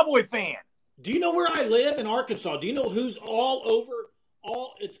you're a Cowboy fan. Do you know where I live in Arkansas? Do you know who's all over?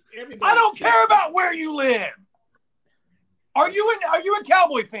 It's everybody. I don't care about where you live. Are you a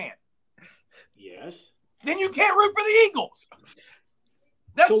Cowboy fan? Yes. Then you can't root for the Eagles.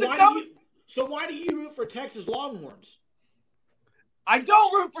 So why do you root for Texas Longhorns? I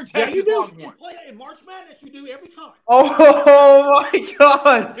don't root for Texas Longhorns. You play in March Madness, you do every time. Oh my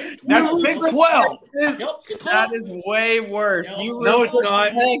God! That's Big 12. That is way worse. No, it's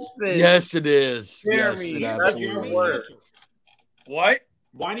not. Texas. Yes, it is. Jeremy, yes, that's worse. What?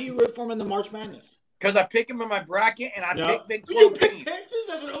 Why do you root for them in the March Madness? Because I pick them in my bracket and I pick Big 12. You picked Texas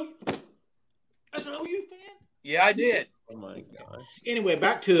as an OU fan? Yeah, I did. Oh my gosh. Anyway,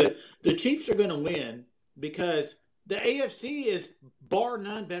 back to it. The Chiefs are going to win because the AFC is bar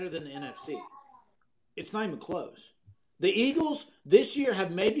none better than the NFC. It's not even close. The Eagles this year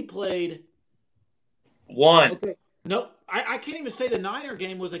have maybe played one. Okay. No, I can't even say the Niner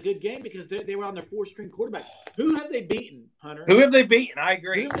game was a good game because they were on their fourth-string quarterback. Who have they beaten, Hunter? Who have they beaten? I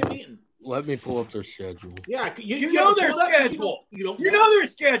agree. Who have they beaten? Let me pull up their schedule. Yeah, you know their schedule. You know their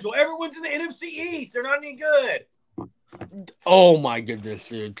schedule. Everyone's in the NFC East. They're not any good. Oh my goodness,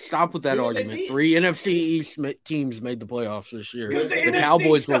 dude! Stop with that argument. 3 NFC East teams made the playoffs this year. The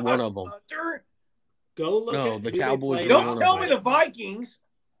Cowboys were one of them. Go look. No, the Cowboys. Don't tell me the Vikings.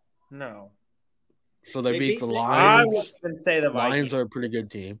 No. So they beat the Lions. I would say the Lions are a pretty good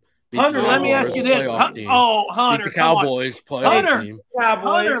team. Hunter, let me ask you this. Oh, Hunter, beat the Cowboys playoff team.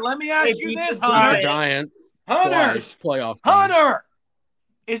 Hunter, let me ask you this, Hunter. The Giants. Hunter, playoff team. Hunter,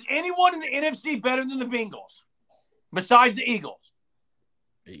 is anyone in the NFC better than the Bengals besides the Eagles?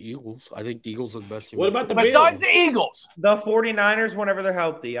 The Eagles. I think the Eagles are the best team. What about the besides the Eagles? The 49ers, whenever they're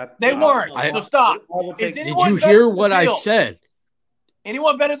healthy. They weren't. So stop. Did you hear what I said?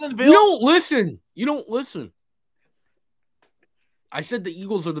 Anyone better than the Bills? You don't listen. I said the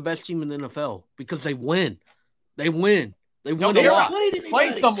Eagles are the best team in the NFL because they win. They win a lot.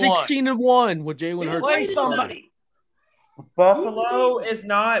 Play someone. 16-1 with Jalen Hurts. Play somebody. Buffalo is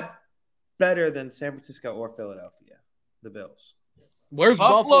not better than San Francisco or Philadelphia. The Bills. Where's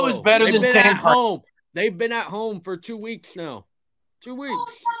Buffalo? Is better than San Francisco. They've been at home for 2 weeks now. 2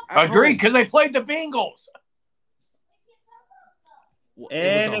 weeks. Agreed, because they played the Bengals.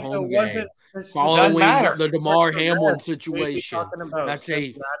 And if it wasn't following matter. the DeMar Hamlin situation, that's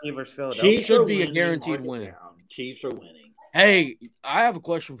should be a guaranteed win. Chiefs are winning. Hey, I have a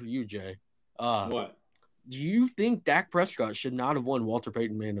question for you, Jay. What? Do you think Dak Prescott should not have won Walter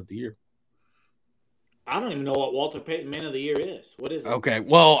Payton Man of the Year? I don't even know what Walter Payton Man of the Year is. What is it? Okay,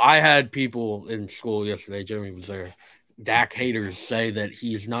 well, I had people in school yesterday. Jeremy was there. Dak haters say that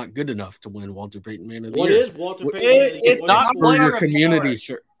he's not good enough to win Walter Payton Man of the Year. What is Walter Payton Man of the Year? It's not for your community.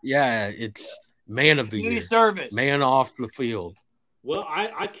 Yeah, it's Man of the Year. Service. Man off the field. Well,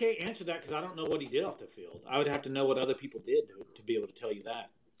 I can't answer that because I don't know what he did off the field. I would have to know what other people did to be able to tell you that.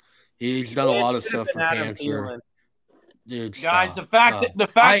 He's done a lot of stuff for cancer. Dude, guys, stop.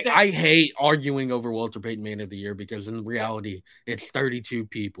 I hate arguing over Walter Payton Man of the Year because in reality, it's 32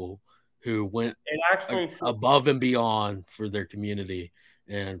 people who went above and beyond for their community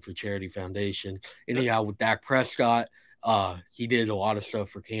and for charity foundation. Anyhow, with Dak Prescott, he did a lot of stuff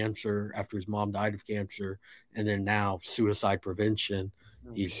for cancer after his mom died of cancer, and then now suicide prevention.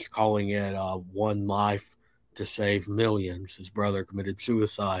 He's calling it one life to save millions. His brother committed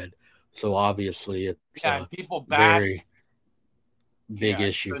suicide, so obviously it's people bash. Very big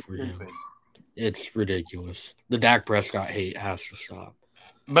issue for him. It's ridiculous. The Dak Prescott hate has to stop.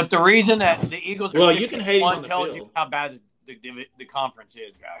 But the reason that the Eagles you can hate him on the tells field. You how bad the conference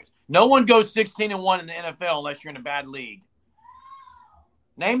is, guys. No one goes 16-1 in the NFL unless you're in a bad league.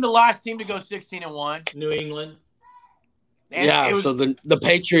 Name the last team to go 16-1. New England. And so the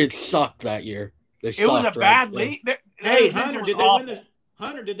Patriots sucked that year. It was a bad league. Hey, Hunter,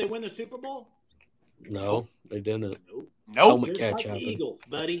 did they win the Super Bowl? No, they didn't. Nope. Just like the Eagles,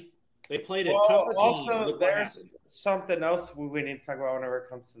 buddy. They played a tougher team. Also, there's something else we need to talk about whenever it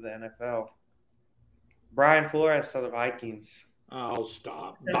comes to the NFL. Brian Flores to the Vikings. Oh,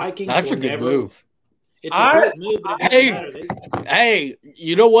 stop. Vikings. That's a good move. It's a great move, but it doesn't matter. Hey,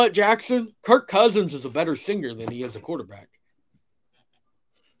 you know what, Jackson? Kirk Cousins is a better singer than he is a quarterback.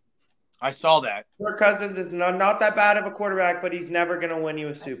 I saw that. Kirk Cousins is not that bad of a quarterback, but he's never going to win you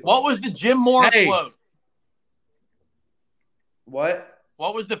a Super Bowl. What was the Jim Moore quote?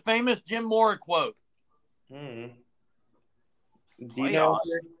 What was the famous Jim Moore quote? Do you know?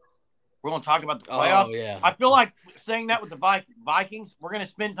 We're going to talk about the playoffs. Oh, yeah. I feel like saying that with the Vikings, we're going to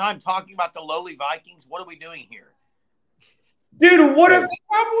spend time talking about the lowly Vikings. What are we doing here? Dude, what have the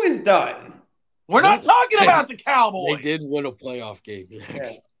Cowboys done? We're not talking about the Cowboys. They did win a playoff game.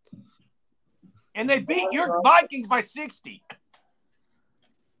 Yeah. And they beat your Vikings by 60.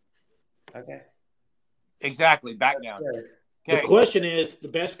 Okay. Exactly. Back down. Okay. The question is, the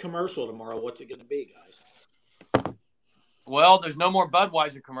best commercial tomorrow, what's it going to be, guys? Well, there's no more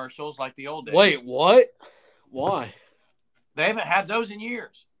Budweiser commercials like the old days. Wait, what? Why? They haven't had those in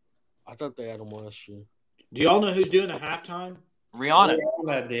years. I thought they had them last year. Do y'all know who's doing the halftime?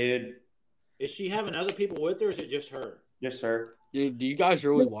 Rihanna, dude. Is she having other people with her, or is it just her? Just her. Dude, do you guys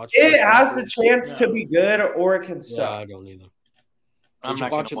really watch it? It has the chance to be good, or it can suck. Yeah, I don't either. Did you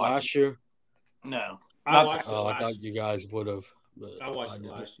watch it last year? No. I watched it I thought you guys would have. I watched it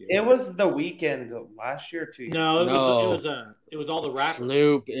last year. It was The Weeknd last year, 2 years. No, it was all the rappers.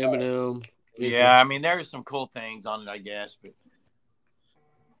 Snoop, Eminem. Yeah, I mean, there's some cool things on it, I guess. But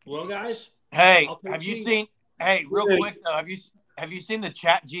well, guys. Hey, have you seen? Hey, real quick though, have you seen the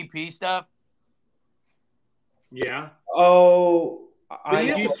Chat GP stuff? Yeah. Oh, you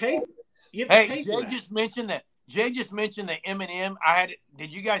have to pay. Hey, Jay just mentioned that. Jay just mentioned that Eminem.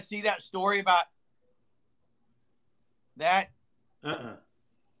 Did you guys see that story about that?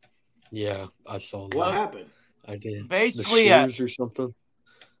 Yeah, I saw that. What happened? I did. Basically, the shoes or something.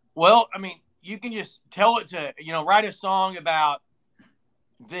 Well, I mean, you can just tell it to write a song about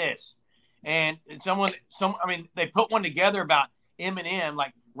this, and they put one together about Eminem,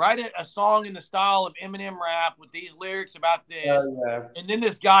 like write a song in the style of Eminem rap with these lyrics about this, and then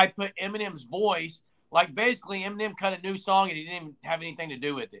this guy put Eminem's voice, like basically Eminem cut a new song and he didn't even have anything to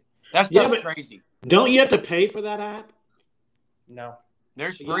do with it. That's crazy. Don't you have to pay for that app? No.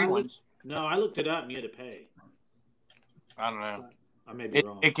 There's free ones. No, I looked it up and you had to pay. I don't know. I may be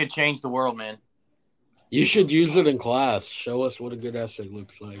wrong. It could change the world, man. You should use it in class. Show us what a good essay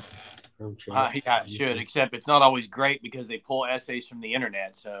looks like. Yeah, it should, except it's not always great because they pull essays from the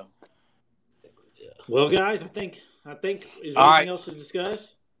internet. So, well, guys, I think is there anything else to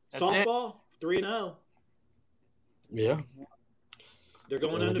discuss? That's softball 3-0. Yeah, they're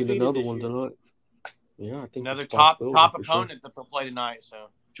going undefeated. Another this one year. tonight. Yeah, I think another top opponent that they'll play tonight. So,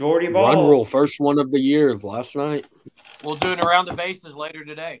 Jordy Ball. Run rule, first one of the year of last night. We'll do it around the bases later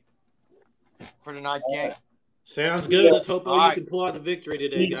today for tonight's game. Sounds good. Let's hope you can pull out the victory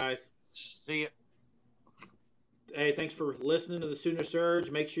today, guys. See you. Hey, thanks for listening to the Sooner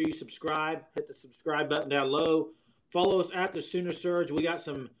Surge. Make sure you subscribe. Hit the subscribe button down low. Follow us at the Sooner Surge. We got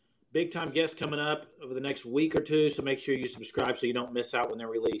some big-time guests coming up over the next week or two, so make sure you subscribe so you don't miss out when they're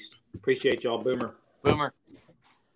released. Appreciate y'all. Boomer. Boomer.